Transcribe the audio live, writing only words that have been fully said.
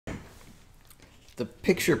The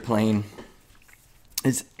picture plane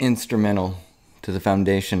is instrumental to the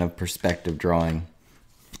foundation of perspective drawing.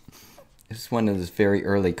 It's one of those very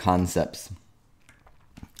early concepts.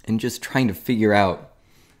 And just trying to figure out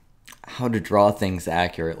how to draw things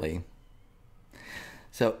accurately.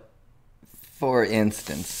 So, for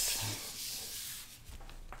instance,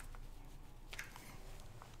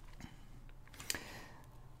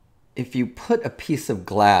 if you put a piece of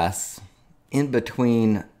glass in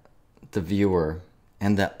between the viewer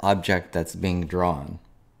and the object that's being drawn,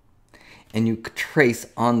 and you trace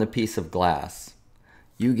on the piece of glass,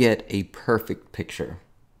 you get a perfect picture.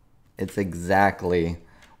 It's exactly,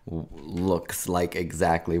 looks like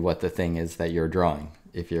exactly what the thing is that you're drawing,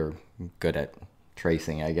 if you're good at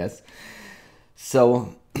tracing, I guess.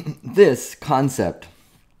 So this concept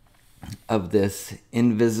of this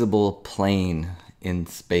invisible plane in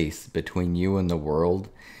space between you and the world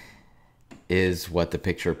is what the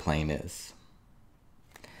picture plane is.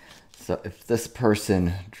 So if this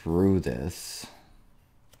person drew this,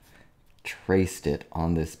 traced it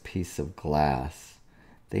on this piece of glass,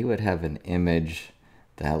 they would have an image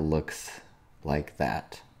that looks like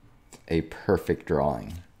that. A perfect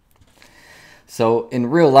drawing. So in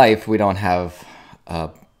real life, we don't have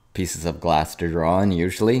pieces of glass to draw on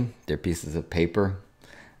usually. They're pieces of paper.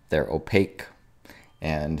 They're opaque.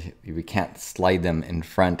 And we can't slide them in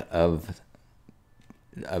front of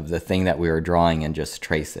the thing that we were drawing and just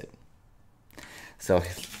trace it. So,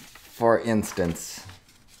 for instance,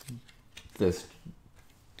 this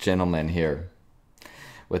gentleman here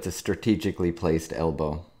with a strategically placed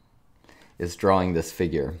elbow is drawing this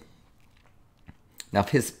figure. Now, if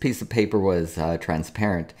his piece of paper was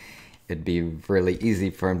transparent, it'd be really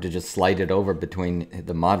easy for him to just slide it over between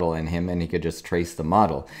the model and him, and he could just trace the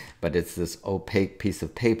model. But it's this opaque piece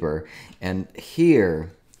of paper, and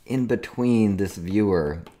here, in between this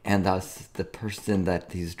viewer and thus the person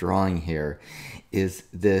that he's drawing here, is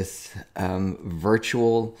this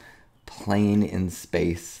virtual plane in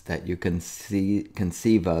space that you can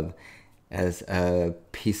conceive of as a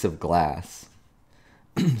piece of glass.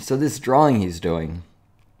 So this drawing he's doing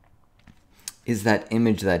is that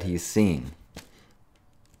image that he's seeing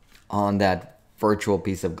on that virtual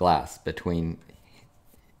piece of glass between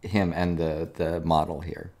him and the model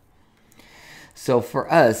here. So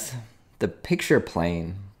for us, the picture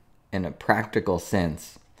plane, in a practical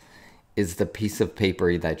sense, is the piece of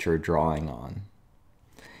paper that you're drawing on.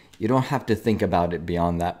 You don't have to think about it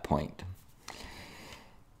beyond that point.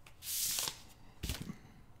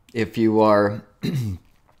 If you are,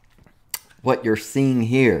 what you're seeing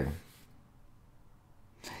here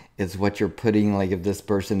is what you're putting, like if this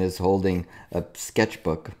person is holding a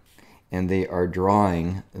sketchbook and they are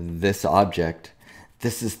drawing this object,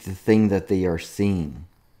 this is the thing that they are seeing.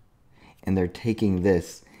 And they're taking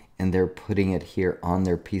this and they're putting it here on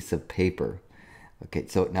their piece of paper. Okay,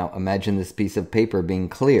 so now imagine this piece of paper being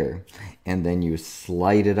clear, and then you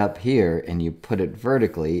slide it up here and you put it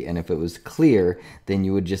vertically, and if it was clear, then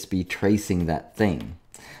you would just be tracing that thing.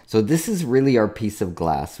 So this is really our piece of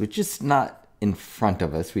glass, which is not in front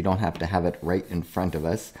of us. We don't have to have it right in front of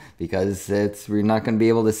us because we're not going to be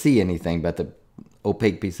able to see anything but the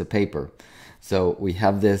opaque piece of paper. So we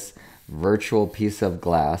have this virtual piece of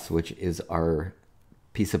glass, which is our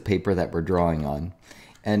piece of paper that we're drawing on.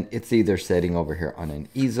 And it's either sitting over here on an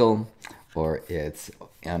easel, or it's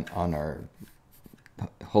on our,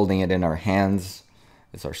 holding it in our hands.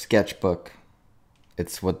 It's our sketchbook.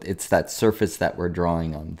 It's that surface that we're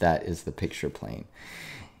drawing on. That is the picture plane.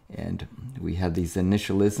 And we have these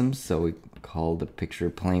initialisms, so we call the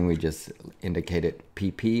picture plane, we just indicate it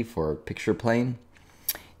PP for picture plane.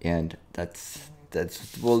 And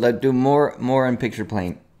we'll do more on picture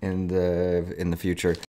plane in the future.